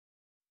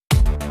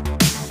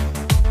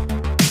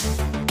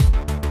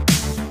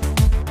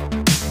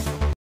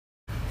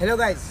Hello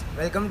guys,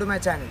 welcome to my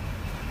channel.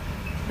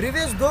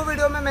 Previous 2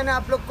 video में मैंने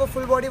आप लोग को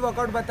फुल बॉडी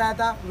वर्कआउट बताया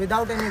था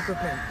विदाउट एनी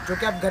इक्विपमेंट, जो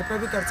कि आप घर पे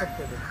भी कर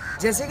सकते थे।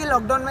 जैसे कि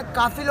लॉकडाउन में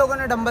काफ़ी लोगों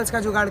ने डंबल्स का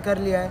जुगाड़ कर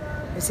लिया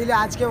है, इसीलिए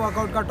आज के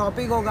वर्कआउट का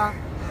टॉपिक होगा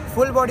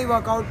full body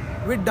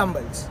workout with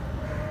dumbbells.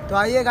 तो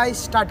आइए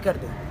गाइस, स्टार्ट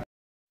करते हैं।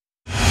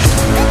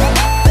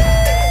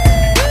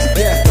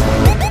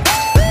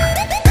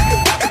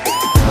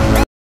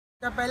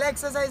 पहला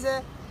एक्सरसाइज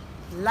है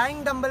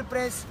lying dumbbell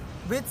press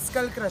with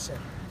school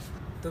crusher.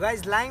 तो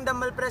गाइस, लाइंग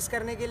डंबल प्रेस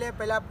करने के लिए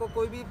पहले आपको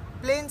कोई भी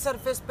प्लेन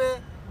सरफेस पे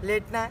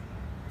लेटना है,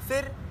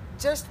 फिर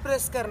चेस्ट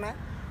प्रेस करना है,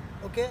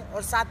 ओके,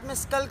 और साथ में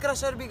स्कल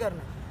क्रशर भी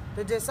करना है।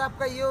 तो जैसा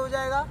आपका ये हो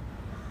जाएगा,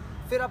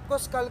 फिर आपको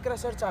स्कल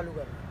क्रशर चालू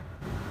करना है।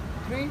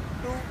 3,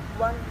 2,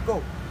 1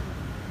 गो।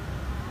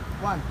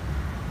 1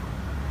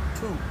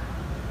 2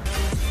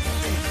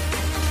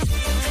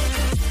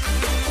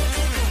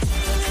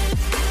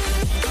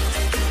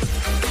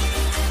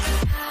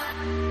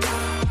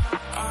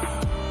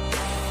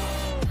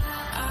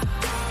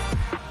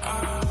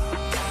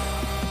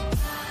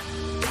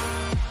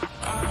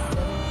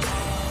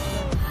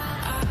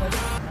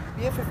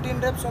 ये 15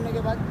 रेप्स होने के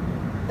बाद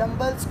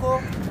डंबल्स को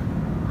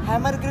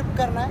हैमर ग्रिप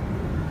करना है,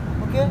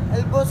 ओके,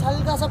 एल्बोस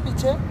हल्का सा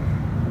पीछे,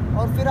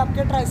 और फिर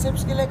आपके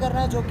ट्राइसेप्स के लिए करना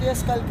है जो कि है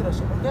school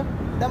crusher, okay.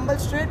 Dumbbell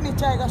straight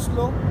नीचे आएगा,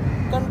 स्लो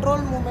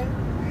कंट्रोल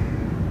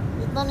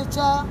मूवमेंट, इतना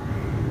नीचा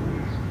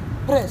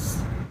प्रेस।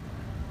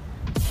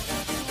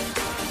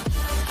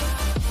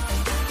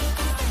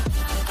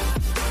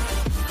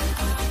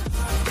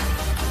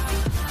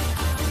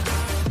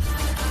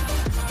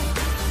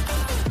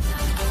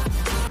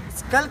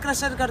 स्कल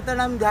क्रशर करते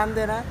टाइम ध्यान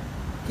देना है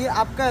कि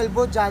आपका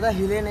एल्बो ज़्यादा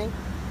हिले नहीं,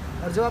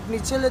 और जब आप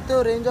नीचे लेते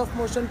हो रेंज ऑफ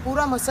मोशन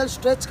पूरा मसल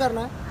स्ट्रेच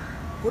करना है,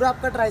 पूरा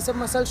आपका ट्राइसेप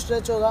मसल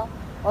स्ट्रेच होगा,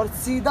 और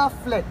सीधा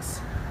फ्लेक्स।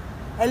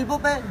 एल्बो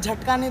पे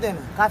झटका नहीं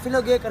देना, काफ़ी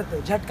लोग ये करते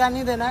हैं, झटका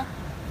नहीं देना है,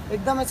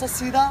 एकदम ऐसा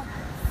सीधा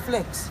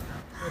फ्लेक्स।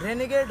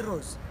 रेनिगेड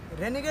रोज,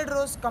 रेनिगेड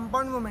रोज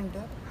कंपाउंड मूवमेंट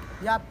है,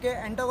 ये आपके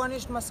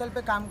एंटागोनिस्ट मसल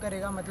पे काम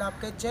करेगा, मतलब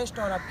आपके चेस्ट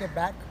और आपके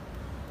बैक।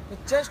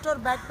 तो चेस्ट और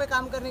बैक पे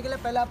काम करने के लिए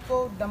पहले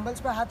आपको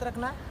डंबल्स पे हाथ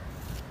रखना है,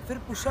 फिर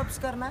पुशअप्स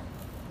करना है।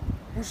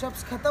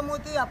 पुशअप्स ख़त्म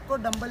होते ही आपको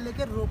डंबल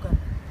लेके रो करना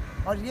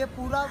है, और ये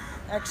पूरा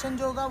एक्शन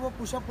जो होगा वो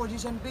पुशअप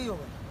पोजीशन पे ही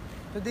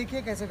होगा। तो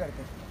देखिए कैसे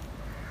करते हैं।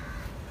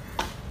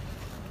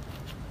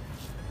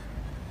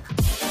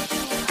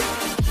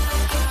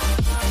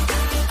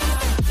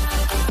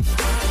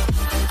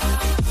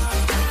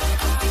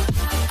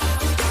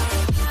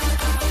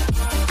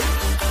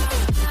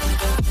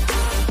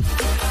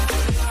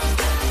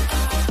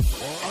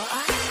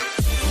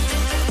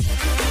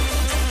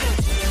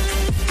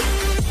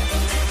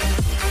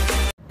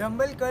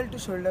 Dumbbell curl to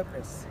shoulder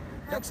press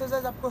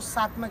exercise आपको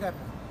साथ में करना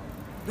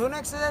है। दोनों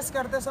एक्सरसाइज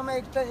करते समय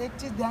एक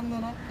चीज़ ध्यान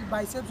देना है कि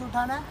बाइसेप्स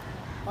उठाना है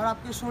और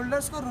आपके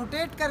शोल्डर्स को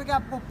रोटेट करके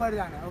आपको ऊपर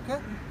जाना है, ओके।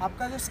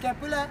 आपका जो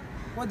स्कैपुला है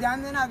वो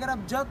ध्यान देना, अगर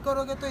आप जग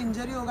करोगे तो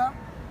इंजरी होगा।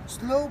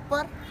 स्लो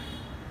ऊपर,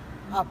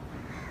 अप,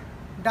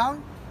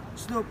 डाउन,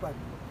 स्लो ऊपर,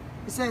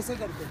 इसे ऐसे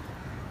करके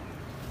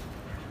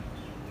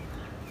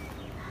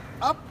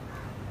अप,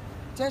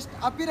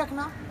 चेस्ट अप ही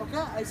रखना,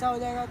 ओके। ऐसा हो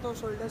जाएगा तो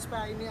शोल्डर्स पे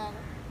आई नहीं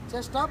आएगा।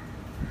 चेस्ट अप,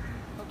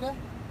 ओके,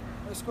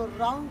 इसको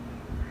राउंड,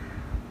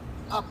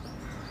 अप,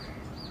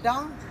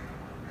 डाउन,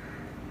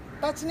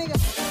 टच नहीं कर।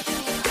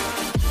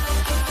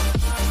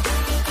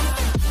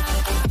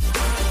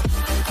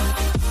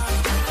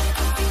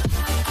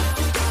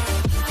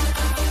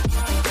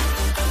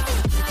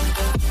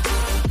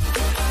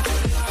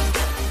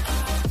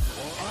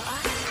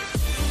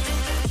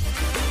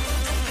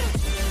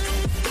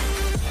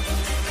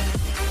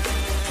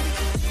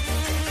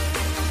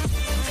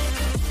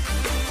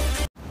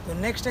 तो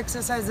नेक्स्ट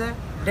एक्सरसाइज है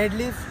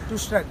डेडलिफ्ट टू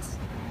श्रग्स।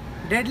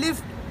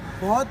 डेडलिफ्ट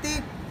बहुत ही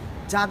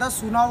ज़्यादा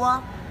सुना हुआ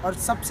और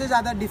सबसे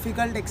ज़्यादा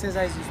डिफ़िकल्ट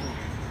एक्सरसाइज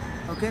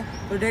इसमें, ओके।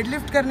 तो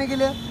डेडलिफ्ट करने के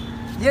लिए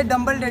ये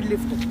डंबल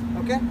डेडलिफ्ट है,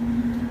 ओके।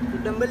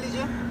 तो डंबल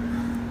लीजिए,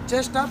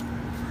 चेस्ट अप,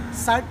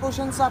 साइड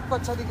पोर्शन से आपको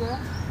अच्छा दिखेगा,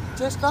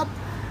 chest up,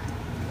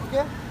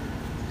 okay.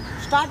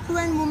 Start to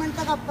and movement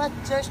तक आपका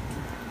चेस्ट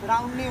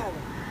राउंड नहीं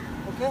होगा,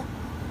 ओके।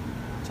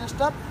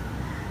 चेस्ट अप,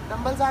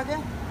 डंबल्स आगे,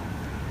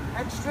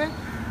 हेड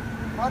स्ट्रेट,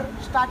 और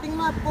स्टार्टिंग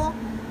में आपको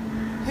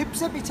हिप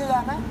से पीछे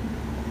जाना है,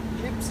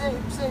 हिप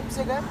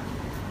से गए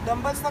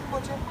डंबल्स तक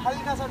पहुँचे,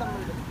 हल्का सा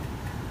डंबल दे,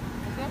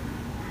 ओके।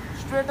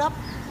 स्ट्रेट अप,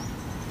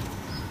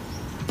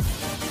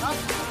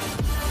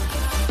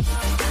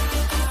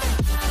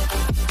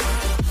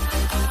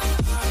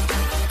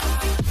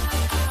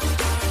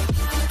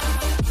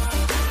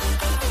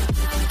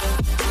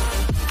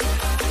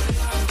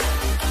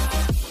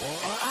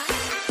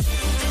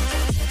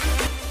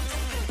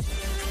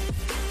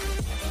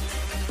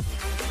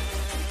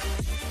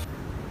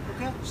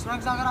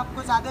 श्रग्स अगर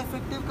आपको ज़्यादा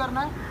इफेक्टिव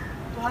करना है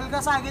तो हल्का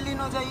सा आगे लीन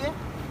हो जाइए,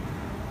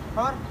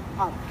 और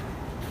अप,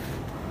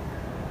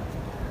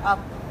 अप,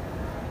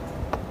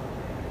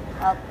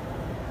 अप,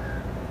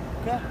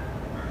 ओके।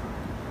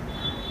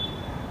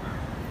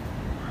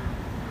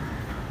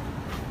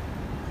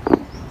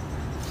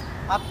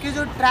 आपके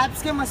जो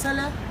ट्रैप्स के मसल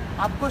है,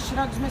 आपको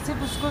श्रग्स में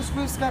सिर्फ उसको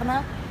स्क्वीज करना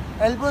है,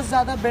 एल्बोज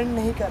ज़्यादा बेंड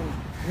नहीं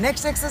करना।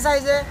 नेक्स्ट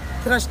एक्सरसाइज है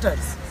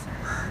थ्रस्टर्स।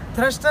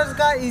 थ्रस्टर्स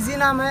का इजी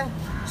नाम है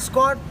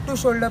squat to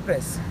shoulder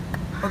press.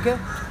 Okay,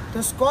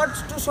 तो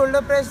स्क्वाट्स टू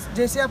शोल्डर प्रेस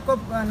जैसे आपको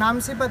नाम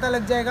से पता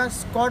लग जाएगा,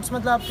 स्क्वाट्स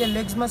मतलब आपके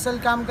लेग्स मसल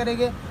काम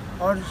करेंगे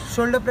और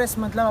शोल्डर प्रेस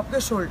मतलब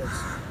आपके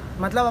शोल्डर्स,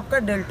 मतलब आपका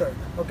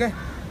डेल्टॉइड। ओके,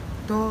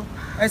 तो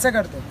ऐसा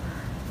करते हैं,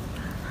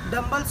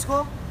 डंबल्स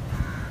को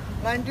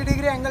 90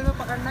 डिग्री एंगल में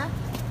पकड़ना है।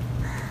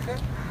 ओके,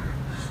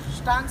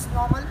 स्टांस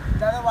नॉर्मल,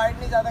 ज़्यादा वाइड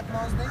नहीं, ज़्यादा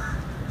क्लोज नहीं,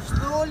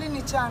 स्लोली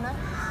नीचे आना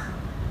है।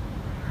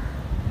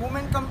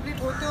 मूवमेंट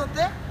कंप्लीट होते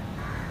होते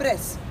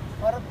प्रेस,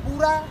 और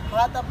पूरा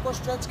हाथ आपको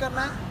स्ट्रेच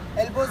करना है,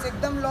 एल्बोज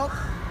एकदम लॉक,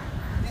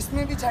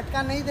 इसमें भी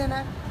झटका नहीं देना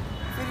है।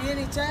 फिर ये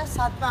नीचे है,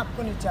 साथ में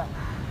आपको नीचे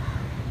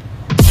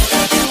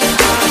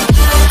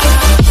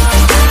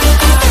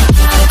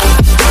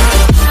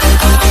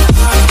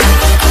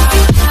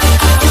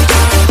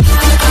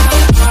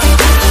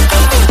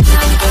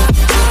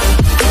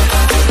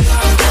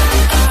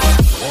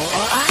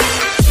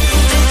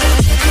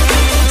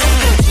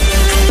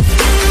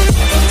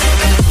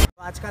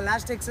आज का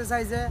लास्ट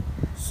एक्सरसाइज है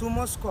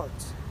सुमो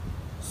स्क्वाट्स।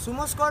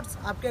 सुमो स्क्वाट्स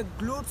आपके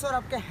ग्लूट्स और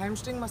आपके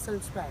हैमस्ट्रिंग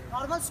मसल्स पे आएगा।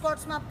 नॉर्मल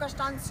स्क्वाट्स में आपका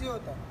स्टांस ये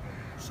होता है,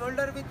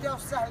 शोल्डर विथ या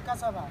उससे हल्का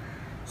सा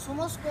बाहर।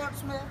 सुमो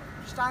स्क्वाट्स में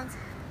स्टांस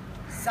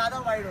ज़्यादा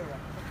वाइड होगा।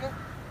 ओके,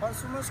 और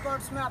सुमो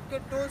स्क्वाट्स में आपके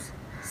टोज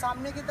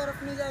सामने की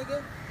तरफ नहीं जाएंगे,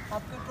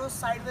 आपके टोज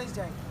साइड वाइज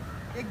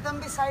जाएंगे। एकदम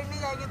भी साइड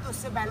नहीं जाएंगे तो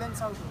उससे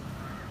बैलेंस आउट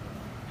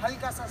होगा,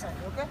 हल्का सा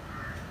साइड। ओके,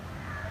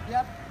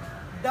 या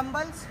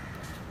डंबल्स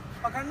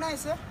पकड़ना है,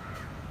 इसे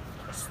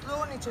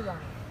स्लो नीचे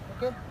जाना।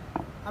 ओके,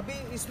 अभी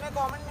इसमें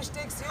कॉमन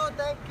मिस्टेक्स ये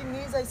होता है कि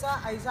नीज ऐसा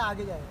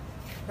आगे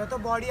जाएगा या तो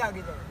बॉडी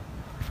आगे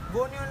जाएगा,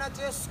 वो नहीं होना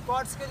चाहिए।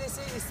 स्क्वाट्स के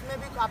जैसे इसमें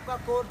भी आपका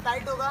कोर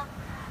टाइट होगा,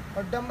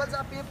 और डंबल्स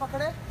आप ये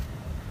पकड़े,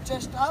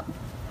 चेस्ट अप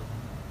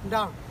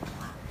डाउन।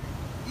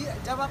 ये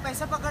जब आप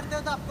ऐसे पकड़ते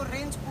हो तो आपको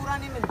रेंज पूरा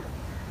नहीं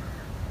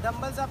मिलता।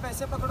 डंबल्स आप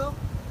ऐसे पकड़ो,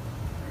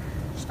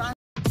 stance.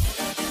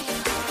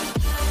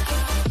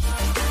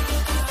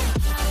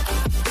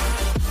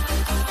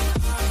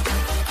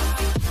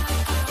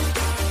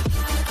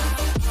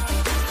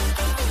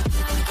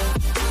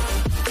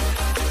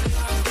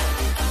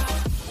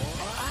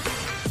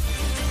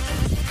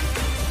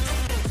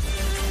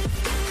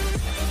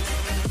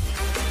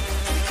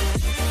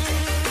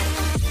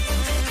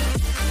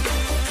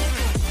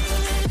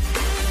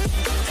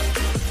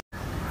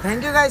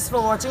 Thank you guys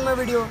for watching my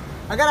video.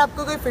 अगर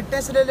आपको कोई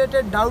फिटनेस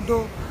रिलेटेड डाउट हो,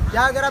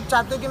 या अगर आप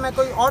चाहते हो कि मैं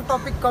कोई और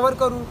टॉपिक कवर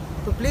करूं,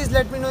 तो please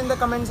let me know in the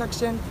comment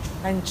section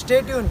and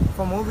stay tuned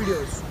for more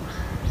videos.